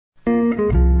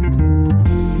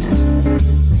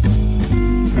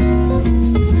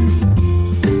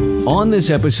On this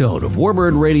episode of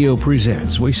WARBIRD Radio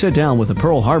Presents, we sit down with a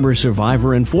Pearl Harbor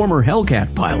survivor and former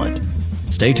Hellcat pilot.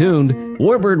 Stay tuned.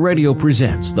 WARBIRD Radio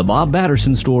Presents, the Bob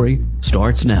Batterson story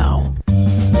starts now.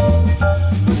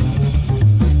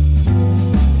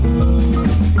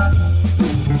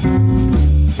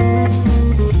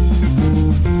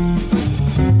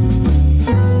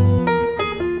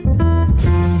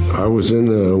 I was in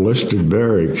the enlisted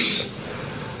barracks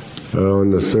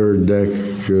on the third deck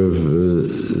of,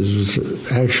 it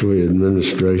was actually an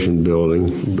administration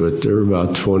building, but there were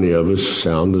about 20 of us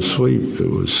sound asleep. It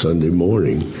was Sunday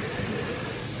morning.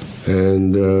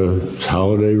 And it's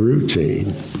holiday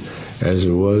routine, as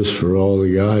it was for all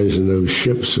the guys in those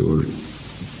ships that were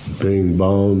being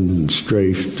bombed and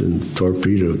strafed and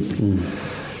torpedoed.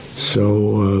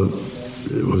 So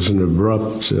it was an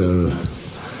abrupt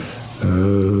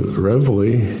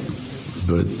reveille,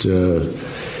 but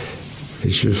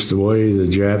it's just the way the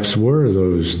Japs were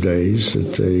those days,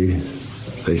 that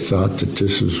they thought that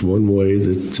this was one way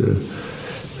that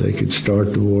they could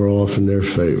start the war off in their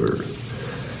favor.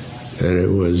 And it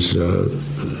was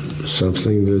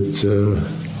something that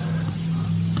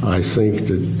I think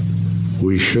that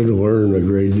we should learn a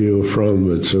great deal from,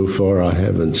 but so far I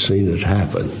haven't seen it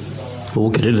happen. Well, we'll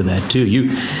get into that too.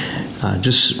 You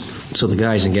just so the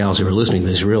guys and gals who are listening to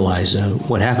this realize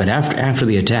what happened after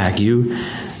the attack.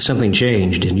 Something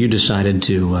changed, and you decided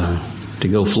to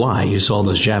go fly. You saw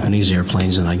those Japanese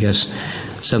airplanes, and I guess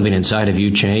something inside of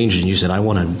you changed, and you said, "I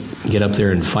want to get up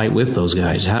there and fight with those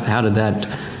guys." How did that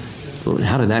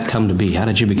come to be? How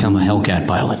did you become a Hellcat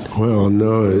pilot? Well,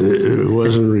 no, it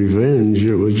wasn't revenge.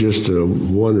 It was just a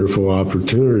wonderful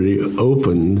opportunity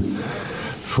opened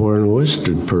for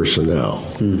enlisted personnel.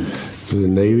 The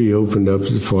Navy opened up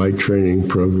the flight training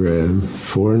program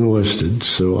for enlisted,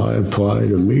 so I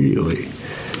applied immediately.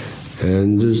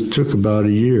 And it took about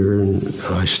a year, and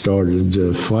I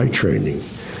started flight training.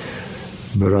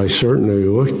 But I certainly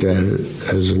looked at it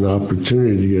as an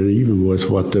opportunity to get even with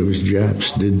what those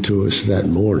Japs did to us that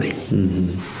morning.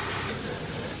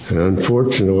 And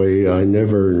unfortunately, I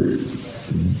never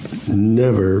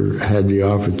had the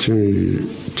opportunity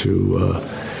to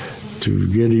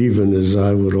get even as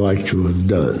I would like to have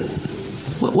done.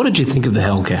 What did you think of the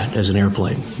Hellcat as an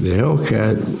airplane? The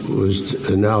Hellcat was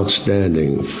an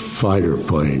outstanding fighter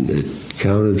plane. It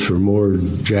counted for more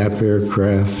Jap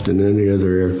aircraft than any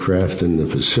other aircraft in the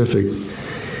Pacific.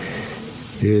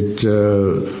 It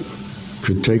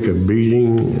could take a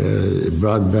beating. It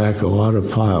brought back a lot of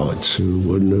pilots who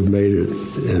wouldn't have made it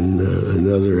in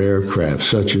another aircraft,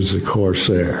 such as the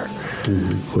Corsair,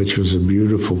 which was a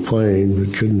beautiful plane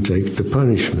but couldn't take the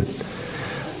punishment.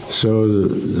 So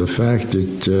the fact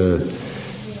that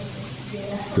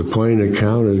the plane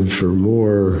accounted for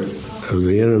more of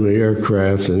the enemy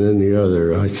aircraft than any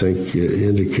other, I think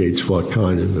indicates what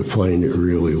kind of a plane it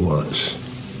really was.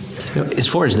 As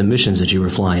far as the missions that you were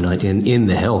flying in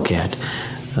the Hellcat,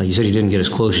 you said you didn't get as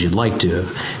close as you'd like to.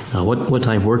 What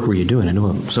type of work were you doing? I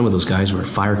know some of those guys were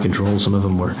fire control, some of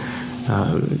them were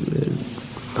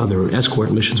other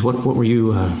escort missions. What were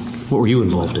you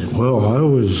involved in? Well, I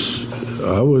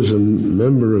was a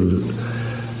member of.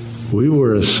 We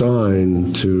were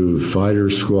assigned to Fighter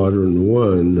Squadron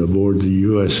ONE aboard the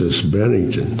USS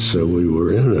Bennington, so we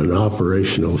were in an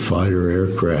operational fighter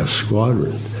aircraft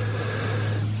squadron.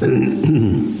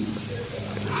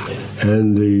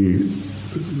 And the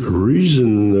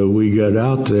reason that we got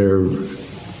out there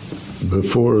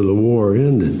before the war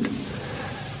ended,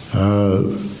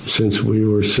 since we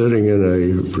were sitting in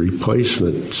a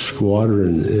replacement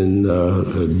squadron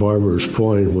at Barber's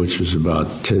Point, which is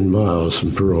about 10 miles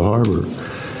from Pearl Harbor,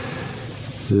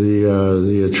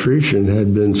 the attrition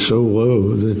had been so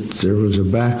low that there was a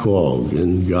backlog,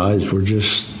 and guys were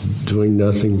just doing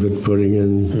nothing but putting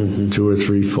in 2 or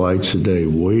 3 flights a day,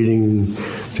 waiting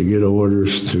to get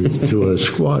orders to a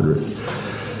squadron.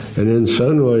 And then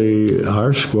suddenly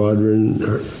our squadron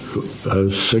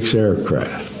of 6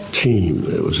 aircraft, team.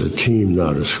 It was a team,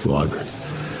 not a squadron.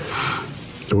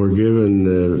 We're given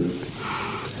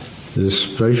this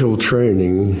special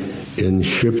training in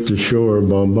ship-to-shore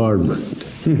bombardment.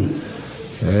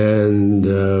 And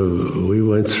we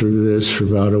went through this for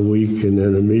about a week and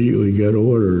then immediately got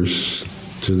orders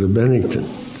to the Bennington.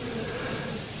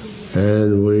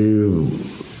 And we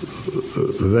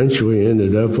eventually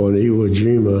ended up on Iwo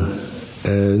Jima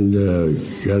and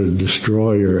got a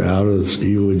destroyer out of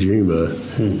Iwo Jima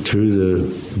to the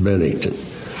Bennington.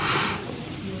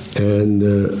 And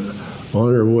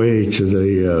on our way to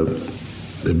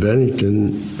the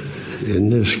Bennington,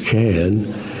 in this can,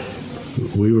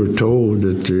 we were told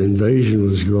that the invasion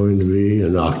was going to be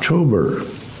in October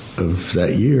of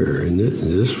that year, and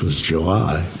this was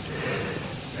July.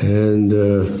 And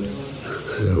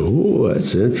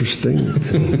that's interesting.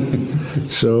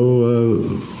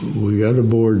 So we got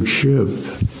aboard ship,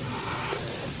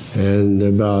 and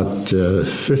about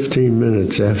 15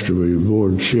 minutes after we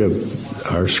board ship,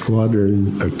 our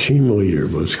team leader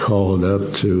was called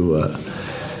up to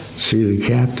see the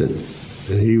captain,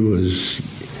 and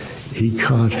he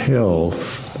caught hell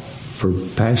for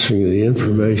passing the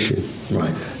information.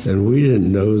 Right. And we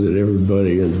didn't know that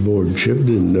everybody on board ship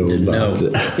didn't know about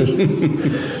that.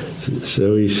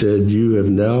 So he said, "You have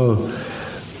now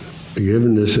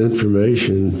given this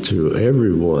information to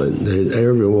everyone.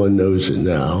 Everyone knows it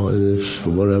now. And if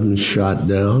one of them is shot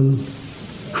down,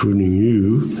 including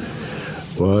you,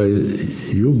 why,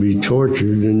 you'll be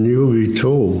tortured and you'll be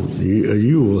told.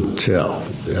 You will tell.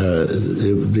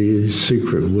 The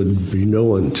secret would be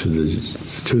known to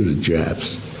the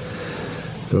Japs."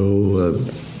 So,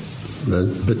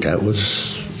 but that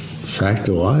was fact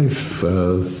of life.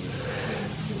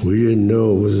 We didn't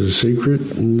know it was a secret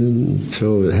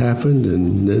until it happened,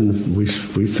 and then we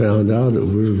found out that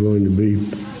we were going to be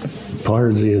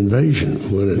part of the invasion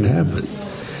when it happened.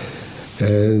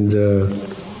 And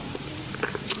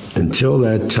until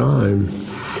that time,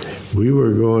 we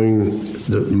were going.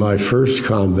 My first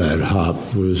combat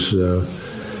hop was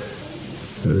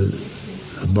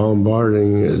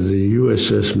bombarding the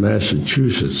USS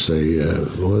Massachusetts,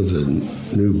 one of the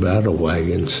new battle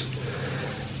wagons.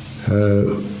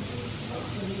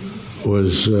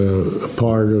 Was a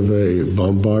part of a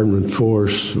bombardment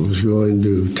force that was going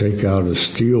to take out a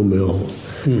steel mill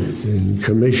in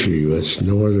Kamishi, that's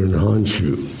northern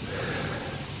Honshu.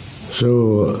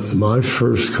 So my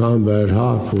first combat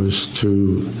hop was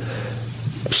to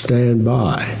stand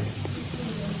by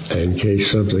in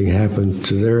case something happened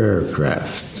to their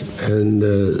aircraft, and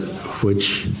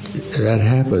which that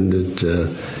happened.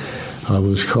 I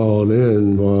was called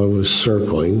in while I was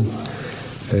circling,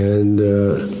 and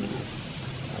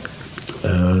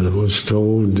was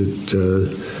told that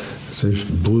there's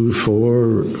Blue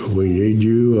 4, we need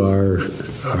you. Our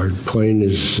plane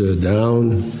is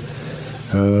down.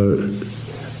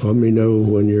 Let me know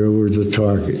when you're over the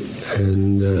target.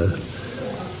 And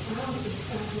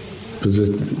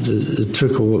it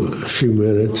took a few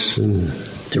minutes and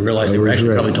to realize they were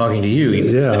actually probably talking to you.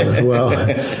 Yeah, well,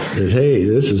 hey,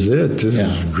 this is it. This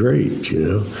is great,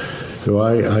 So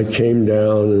I came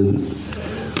down, and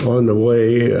on the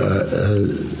way,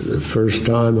 the first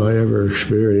time I ever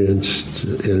experienced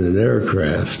in an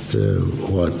aircraft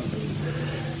what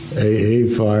AA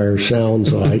fire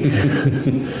sounds like,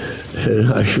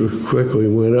 and I quickly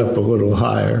went up a little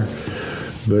higher.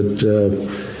 But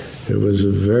it was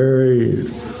a very,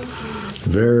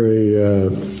 very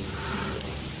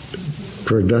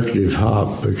productive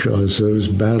hop, because those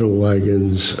battle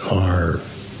wagons are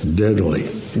deadly.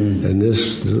 And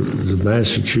the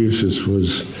Massachusetts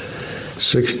was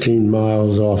 16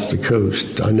 miles off the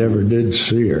coast. I never did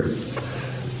see her.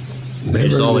 But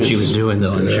you saw what she was doing,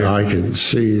 though, I'm sure. I could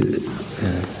see,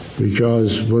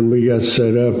 because when we got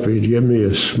set up, he'd give me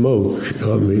a smoke,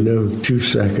 let me know 2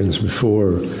 seconds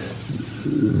before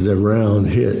the round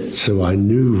hit, so I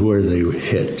knew where they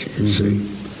hit, you see.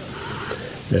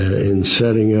 In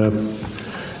setting up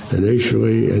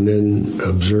initially, and then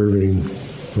observing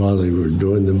while they were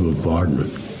doing the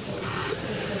bombardment.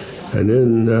 And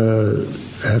then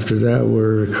after that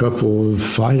were a couple of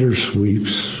fighter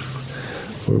sweeps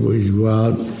where we'd go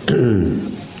out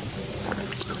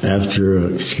after,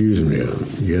 I'm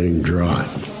getting dry.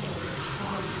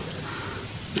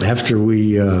 After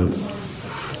we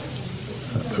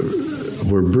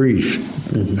were briefed,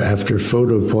 after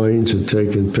photo planes had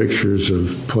taken pictures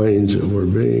of planes that were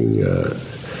being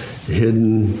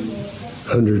hidden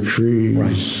under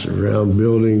trees, around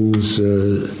buildings,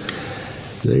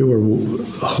 they were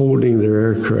holding their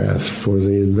aircraft for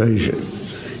the invasion.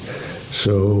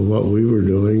 So what we were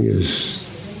doing is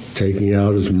taking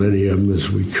out as many of them as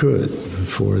we could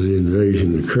before the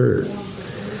invasion occurred.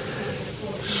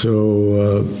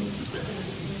 So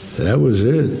that was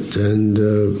it. And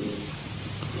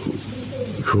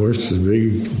of course, the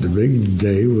big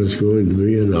day was going to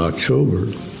be in October.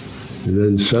 And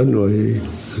then suddenly,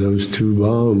 those 2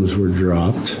 bombs were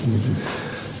dropped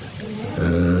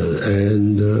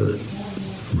and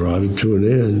brought it to an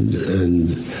end.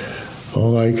 And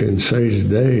all I can say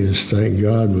today is thank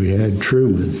God we had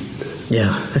Truman.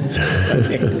 Yeah.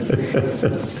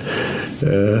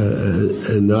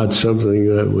 And not something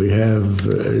that we have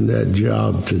in that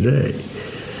job today.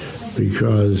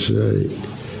 Because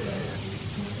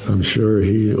I'm sure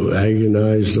he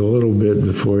agonized a little bit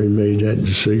before he made that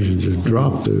decision to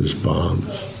drop those bombs.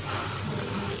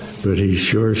 but he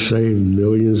sure saved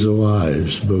millions of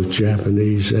lives, both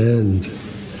Japanese and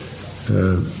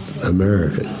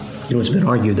American. It's been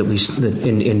argued that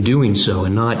in doing so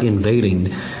and not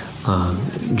invading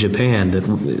Japan, that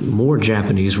more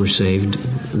Japanese were saved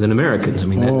than Americans. I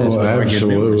mean, that's been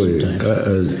absolutely.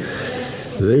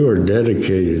 They were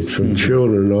dedicated from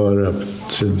children on up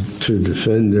to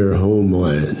defend their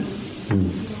homeland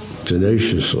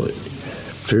tenaciously,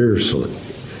 fiercely.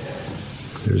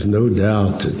 There's no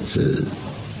doubt that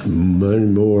many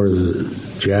more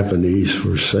Japanese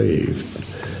were saved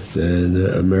than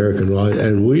American life.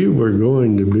 And we were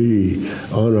going to be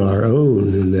on our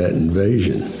own in that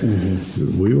invasion.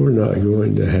 We were not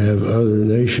going to have other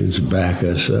nations back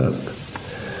us up.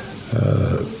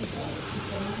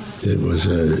 It was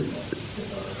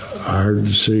our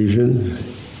decision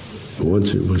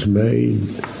once it was made,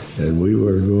 and we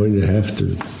were going to have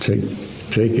to take it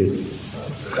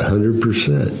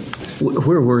 100%.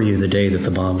 Where were you the day that the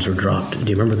bombs were dropped?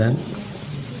 Do you remember that?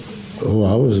 Oh,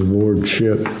 I was aboard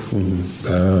ship.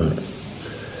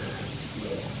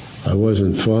 I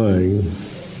wasn't flying.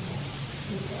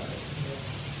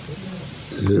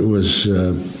 It was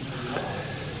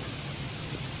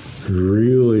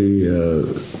really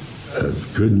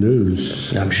good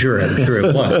news. I'm sure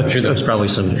it was. I'm sure there was probably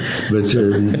some... But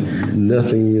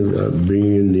nothing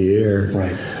being in the air.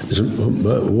 Right.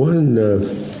 But one...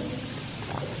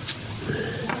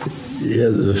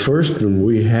 the first one,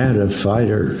 we had a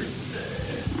fighter.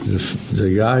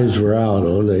 The guys were out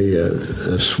on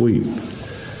a sweep,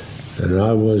 and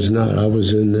I was not. I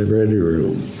was in the ready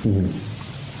room.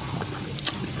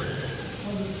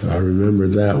 I remember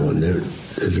that one.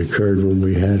 It occurred when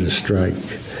we had a strike.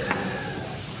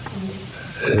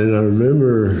 And I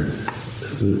remember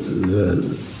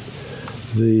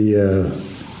the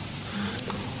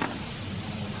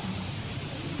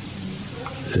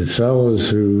fellows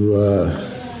who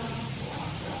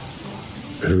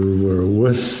were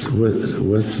with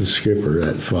the skipper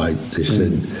that fight. They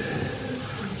said,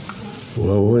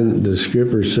 well, when the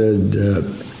skipper said,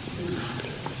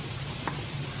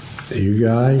 you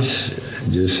guys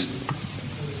just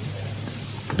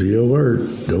be alert,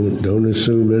 don't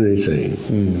assume anything,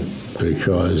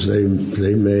 because they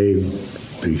may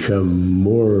become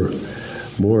more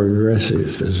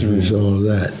aggressive as a result of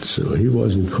that. So he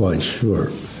wasn't quite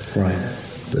sure. Right.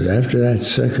 But after that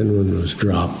second one was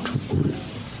dropped,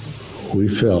 we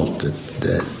felt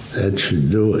that should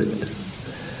do it.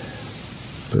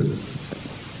 But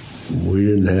we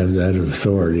didn't have that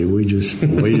authority. We just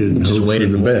waited just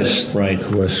waited for the best. Right.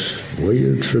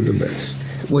 Waited for the best.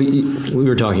 Well, we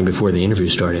were talking before the interview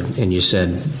started, and you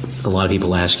said a lot of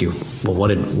people ask you, well, what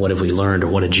have we learned, or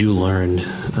what did you learn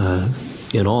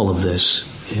in all of this?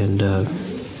 And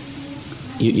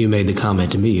you made the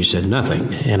comment to me, you said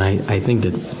nothing. And I think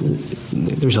that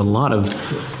there's a lot of,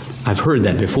 I've heard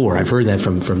that before. I've heard that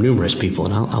from numerous people,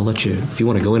 and I'll let you, if you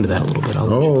want to go into that a little bit, I'll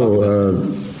let you talk about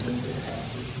it.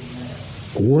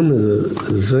 One of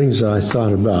the things I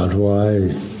thought about while I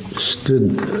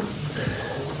stood,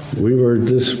 we were at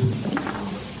this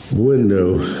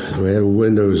window. We have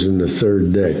windows in the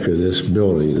third deck of this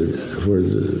building where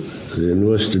the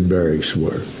enlisted barracks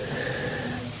were.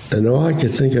 And all I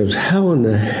could think of was, how in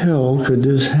the hell could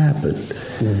this happen?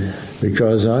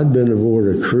 Because I'd been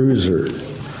aboard a cruiser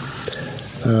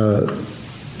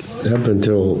up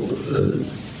until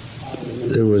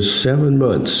it was 7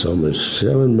 months, almost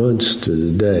 7 months to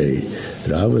the day,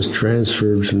 that I was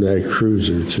transferred from that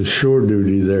cruiser to shore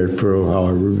duty there at Pearl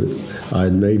Harbor.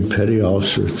 I'd made petty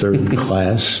officer third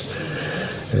class,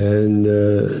 and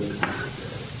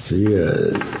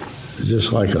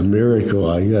just like a miracle,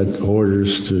 I got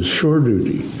orders to shore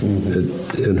duty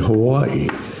in Hawaii.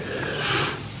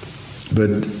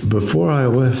 But before I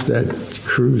left that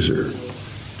cruiser,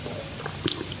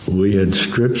 we had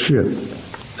stripped ship.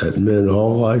 That meant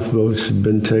all lifeboats had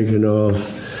been taken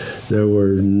off. There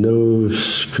were no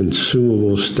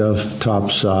consumable stuff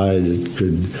topside that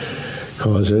could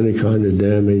cause any kind of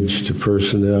damage to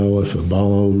personnel if a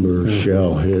bomb or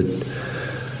shell hit.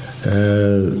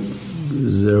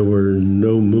 There were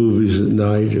no movies at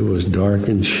night. It was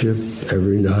darkened ship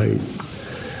every night.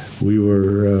 We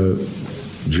were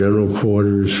general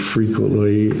quarters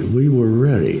frequently. We were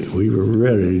ready. We were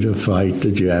ready to fight the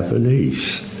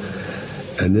Japanese.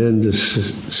 And then to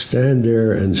stand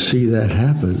there and see that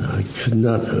happen, I could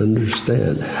not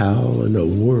understand how in the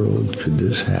world could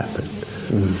this happen.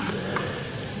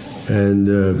 And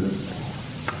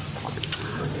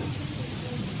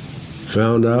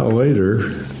found out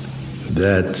later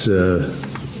that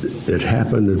it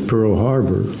happened at Pearl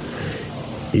Harbor,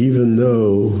 even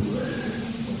though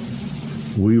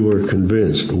we were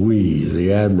convinced,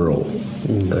 the Admiral,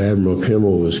 Admiral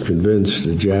Kimmel was convinced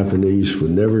the Japanese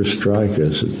would never strike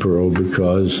us at Pearl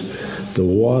because the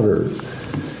water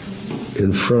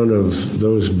in front of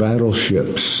those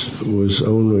battleships was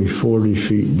only 40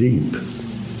 feet deep.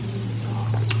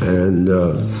 And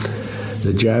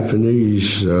the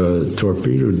Japanese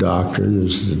torpedo doctrine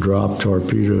is to drop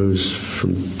torpedoes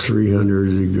from 300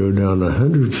 to go down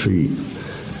 100 feet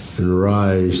and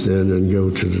rise then and go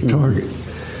to the target.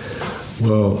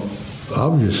 Well,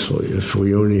 obviously, if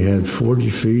we only had 40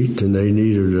 feet and they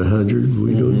needed 100,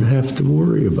 we don't have to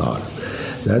worry about it.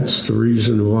 That's the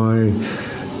reason why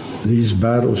these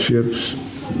battleships,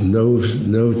 no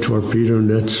torpedo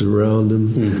nets around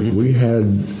them. We had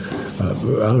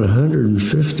around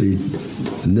 150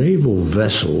 naval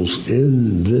vessels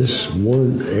in this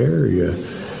one area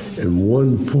in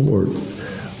one port,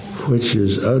 which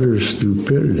is utter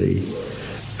stupidity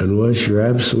unless you're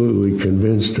absolutely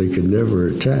convinced they could never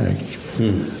attack,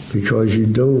 because you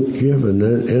don't give an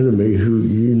enemy who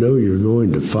you know you're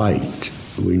going to fight.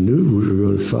 We knew we were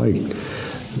going to fight.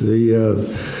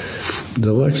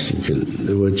 The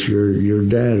Lexington, which your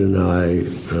dad and I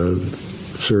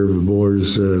served aboard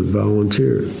as a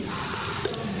volunteer,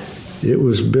 it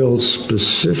was built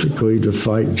specifically to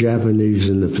fight Japanese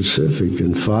in the Pacific,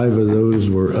 and 5 of those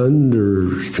were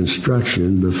under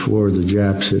construction before the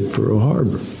Japs hit Pearl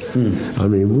Harbor. I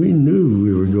mean, we knew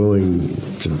we were going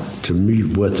to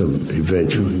meet with them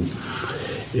eventually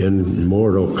in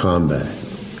mortal combat.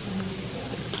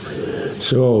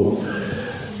 So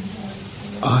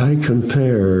I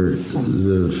compare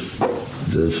the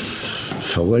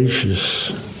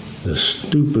fallacious, the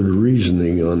stupid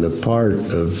reasoning on the part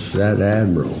of that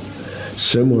admiral,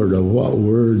 similar to what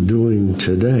we're doing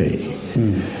today,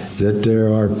 that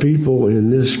there are people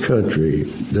in this country,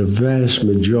 the vast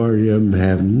majority of them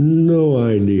have no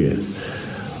idea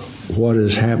what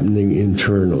is happening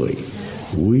internally.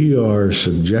 We are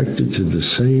subjected to the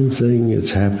same thing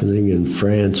that's happening in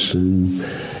France and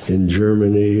in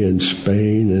Germany and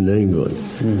Spain and England,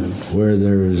 where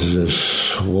there is a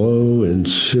slow,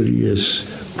 insidious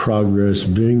progress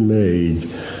being made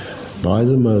by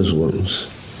the Muslims,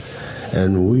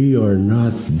 and we are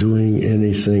not doing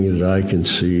anything that I can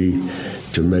see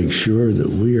to make sure that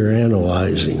we are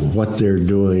analyzing what they're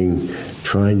doing,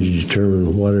 trying to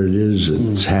determine what it is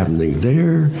that's happening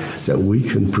there that we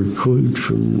can preclude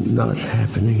from not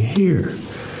happening here.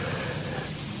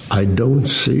 I don't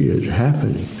see it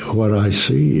happening. What I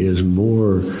see is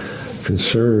more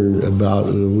concern about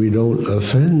that we don't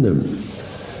offend them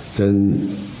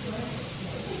than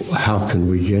how can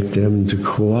we get them to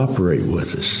cooperate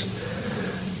with us.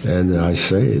 And I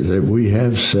say that we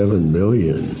have 7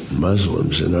 million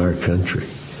Muslims in our country.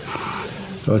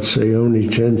 Let's say only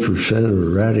 10% are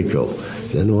radical.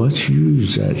 Then let's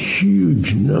use that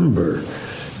huge number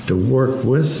to work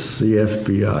with the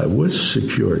FBI, with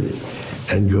security,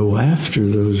 and go after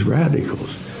those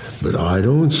radicals. But I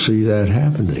don't see that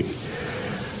happening.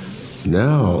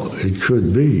 Now, it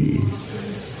could be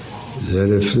that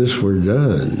if this were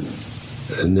done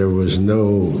and there was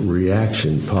no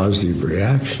reaction, positive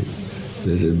reaction,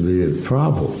 that it'd be a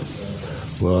problem.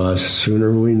 Well, the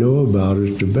sooner we know about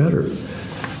it, the better.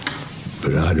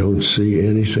 But I don't see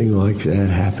anything like that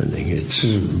happening. It's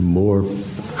more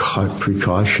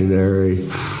precautionary.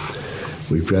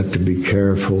 We've got to be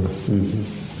careful.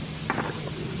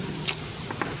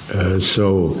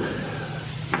 So,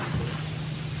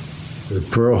 at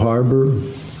Pearl Harbor,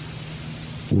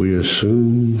 we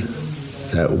assumed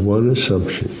that one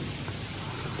assumption.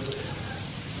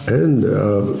 And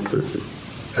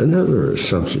another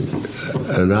assumption.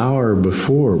 An hour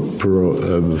before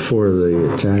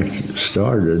the attack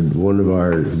started, one of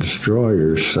our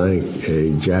destroyers sank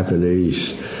a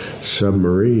Japanese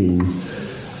submarine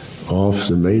off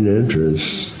the main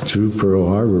entrance to Pearl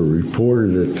Harbor,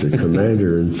 reported it to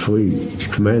commander and fleet,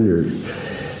 commander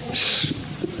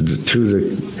to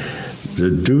the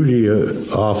duty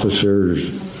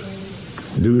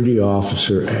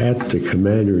officer at the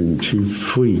commander-in-chief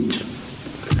fleet,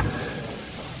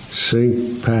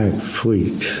 sink pack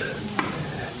fleet,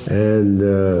 and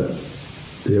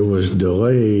it was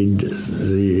delayed.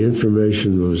 The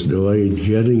information was delayed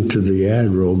getting to the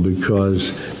admiral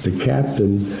because the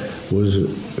captain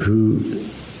who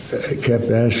kept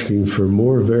asking for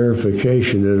more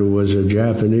verification that it was a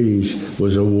Japanese,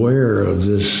 was aware of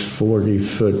this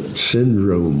 40-foot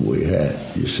syndrome we had,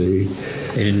 you see.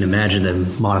 They didn't imagine them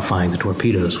modifying the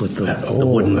torpedoes with the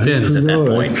wooden fins at that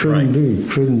point.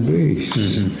 Couldn't be.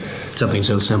 Something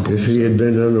so simple. If he had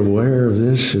been unaware of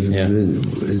this,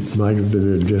 it might have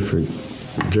been a different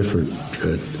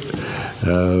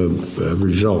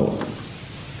result.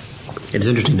 It's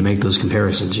interesting to make those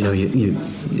comparisons. You know,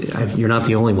 you're not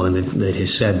the only one that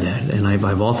has said that, and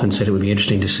I've often said it would be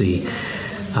interesting to see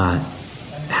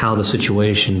how the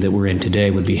situation that we're in today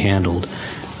would be handled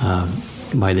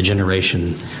by the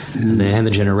generation and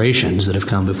the generations that have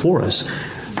come before us.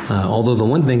 Although the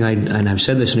one thing, and I've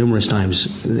said this numerous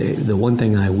times, the one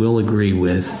thing I will agree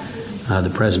with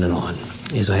the President on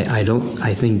is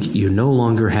I think you no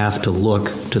longer have to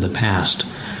look to the past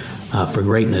for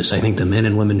greatness. I think the men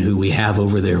and women who we have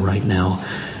over there right now,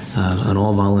 an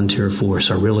all-volunteer force,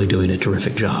 are really doing a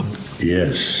terrific job.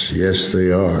 Yes,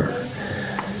 they are.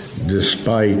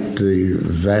 Despite the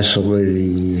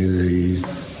vacillating,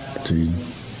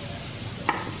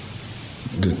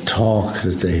 the talk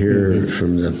that they hear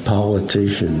from the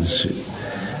politicians,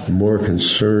 more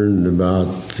concerned about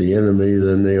the enemy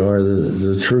than they are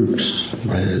the troops.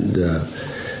 And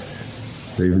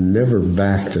they've never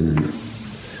backed them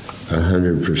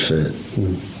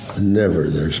 100%. Never.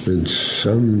 There's been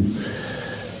some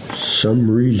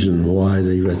reason why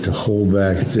they've had to hold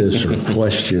back this or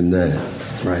question that.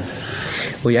 Right.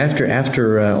 Well,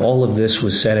 after all of this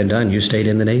was said and done, you stayed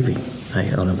in the Navy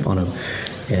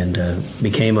and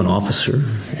became an officer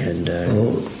and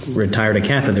retired a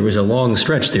captain. There was a long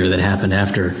stretch there that happened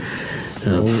after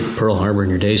Pearl Harbor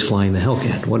and your days flying the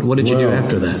Hellcat. What did you do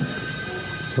after that?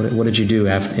 What did you do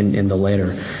in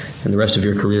the rest of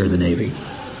your career in the Navy?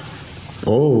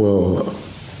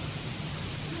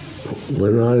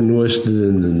 When I enlisted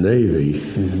in the Navy,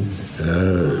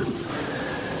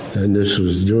 and this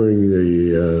was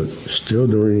still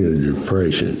during the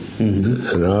Depression,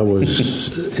 and I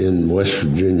was in West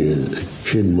Virginia. The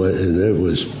kid went, and it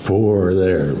was poor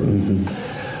there.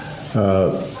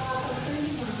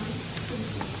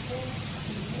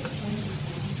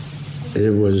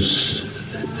 It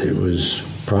was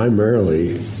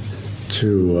primarily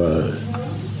to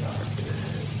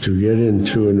get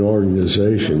into an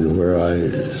organization where I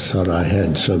thought I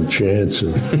had some chance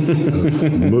of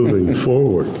moving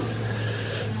forward.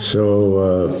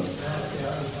 So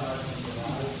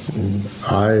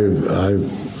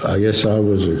I guess I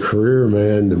was a career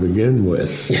man to begin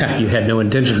with. Yeah, you had no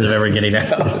intentions of ever getting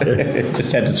out.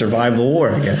 Just had to survive the war,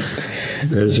 I guess.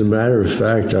 As a matter of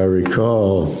fact, I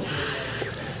recall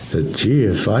that,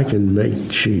 if I can make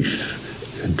chief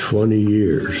in 20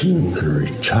 years and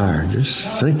retire,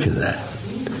 just think of that.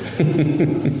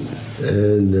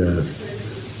 And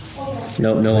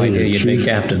no idea you'd be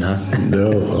captain, huh?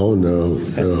 No.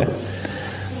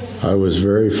 I was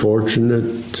very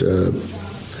fortunate.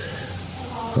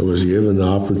 I was given the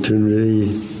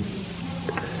opportunity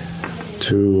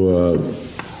to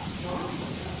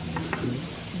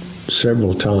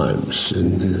several times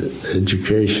in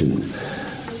education.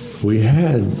 We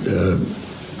had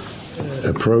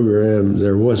a program.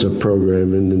 There was a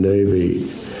program in the Navy,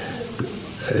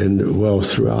 and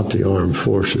throughout the armed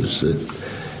forces, that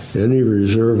any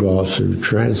reserve officer who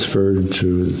transferred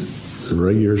to the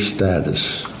regular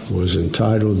status was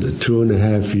entitled to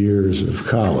 2.5 years of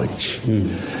college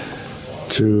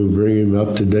to bring him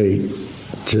up to date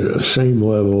to the same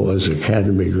level as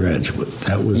academy graduate.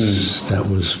 That was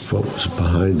what was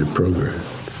behind the program.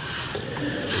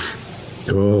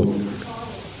 Well,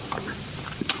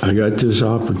 I got this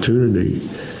opportunity.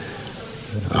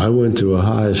 I went to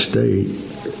Ohio State,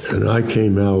 and I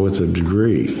came out with a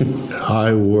degree.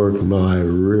 I worked my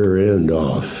rear end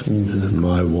off, and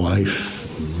my wife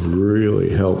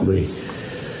really helped me.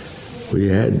 We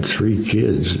had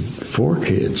 4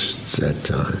 kids at that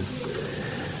time.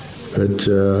 But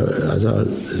I thought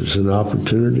it was an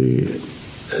opportunity,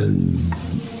 and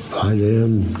I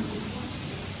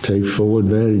take full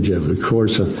advantage of it. Of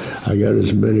course, I got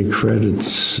as many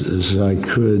credits as I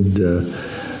could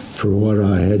for what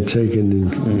I had taken in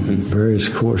various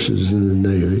courses in the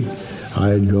Navy. I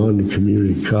had gone to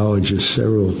community colleges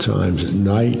several times at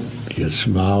night, get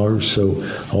some hours, so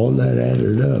all that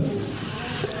added up.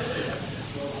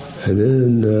 And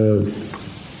then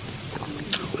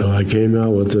I came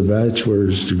out with a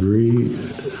bachelor's degree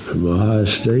from Ohio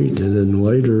State, and then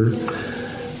later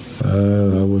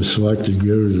I was selected to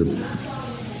go to the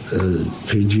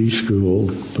PG school,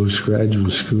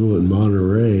 postgraduate school in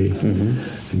Monterey,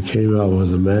 and came out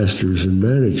with a master's in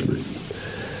management.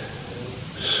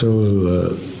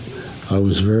 So I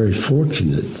was very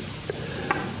fortunate.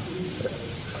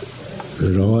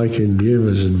 But all I can give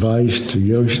as advice to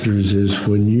youngsters is,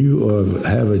 when you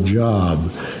have a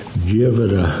job, give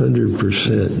it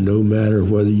 100%, no matter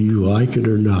whether you like it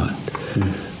or not.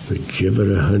 But give it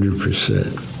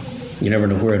 100%. You never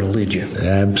know where it'll lead you.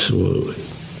 Absolutely.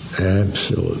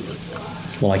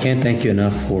 Well, I can't thank you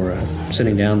enough for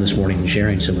sitting down this morning and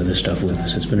sharing some of this stuff with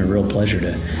us. It's been a real pleasure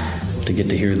to get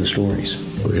to hear the stories.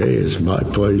 Okay, it's my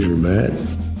pleasure, Matt.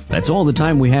 That's all the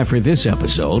time we have for this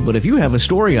episode, but if you have a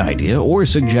story idea or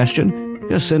suggestion,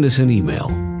 just send us an email.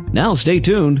 Now stay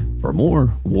tuned for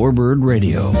more Warbird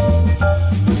Radio.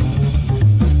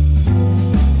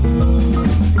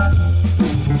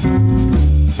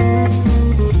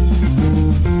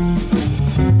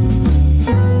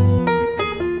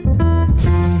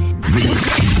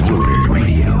 This is Warbird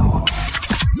Radio.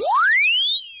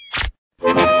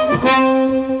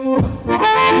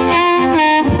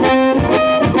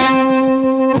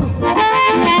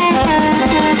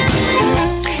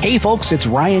 Hey folks, it's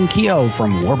Ryan Keogh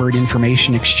from Warbird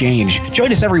Information Exchange.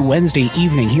 Join us every Wednesday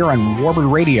evening here on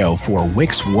Warbird Radio for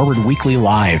Wick's Warbird Weekly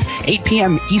Live, 8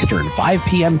 p.m. Eastern, 5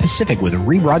 p.m. Pacific, with a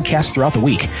rebroadcast throughout the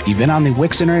week. You've been on the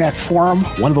Wick's Internet Forum,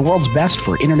 one of the world's best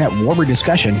for Internet Warbird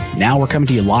discussion. Now we're coming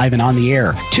to you live and on the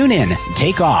air. Tune in,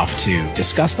 take off to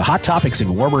discuss the hot topics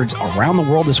in Warbirds around the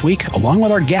world this week, along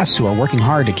with our guests who are working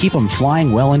hard to keep them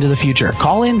flying well into the future.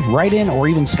 Call in, write in, or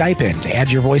even Skype in to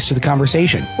add your voice to the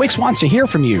conversation. Wix wants to hear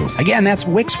from you. Again, that's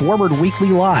Wick's Warbird Weekly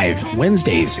Live,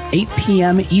 Wednesdays, 8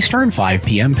 p.m. Eastern, 5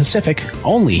 p.m. Pacific,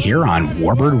 only here on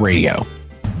Warbird Radio.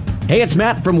 Hey, it's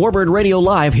Matt from Warbird Radio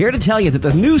Live, here to tell you that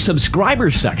the new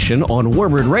subscribers section on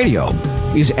Warbird Radio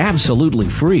is absolutely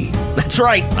free. That's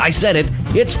right, I said it.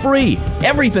 It's free.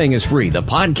 Everything is free. The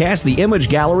podcast, the image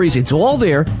galleries, it's all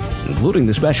there, including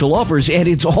the special offers, and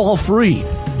it's all free.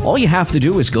 All you have to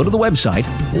do is go to the website,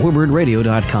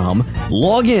 warbirdradio.com,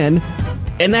 log in,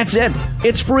 and that's it.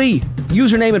 It's free.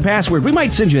 Username and password. We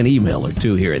might send you an email or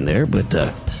two here and there, but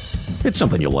it's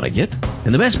something you'll want to get.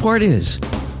 And the best part is,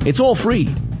 it's all free.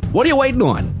 What are you waiting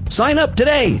on? Sign up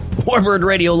today. Warbird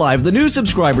Radio Live, the new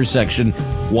subscriber section,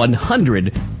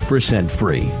 100%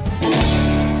 free.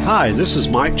 Hi, this is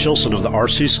Mike Chilson of the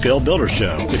RC Scale Builder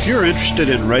Show. If you're interested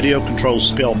in radio control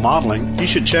scale modeling, you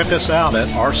should check us out at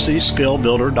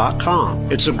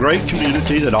rcscalebuilder.com. It's a great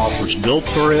community that offers build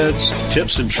threads,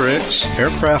 tips and tricks,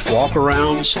 aircraft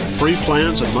walkarounds, free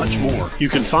plans, and much more. You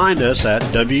can find us at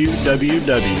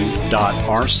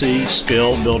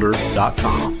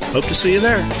www.rcscalebuilder.com. Hope to see you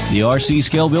there. The RC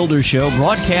Scale Builder Show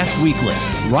broadcast weekly,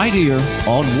 right here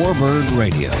on Warbird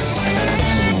Radio.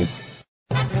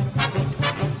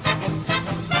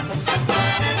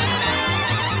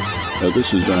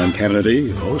 This is Don Kennedy,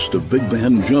 host of Big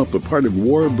Band Jump, a part of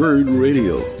Warbird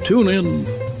Radio. Tune in,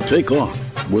 take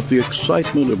off with the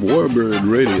excitement of Warbird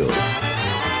Radio.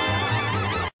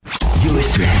 You're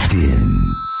strapped in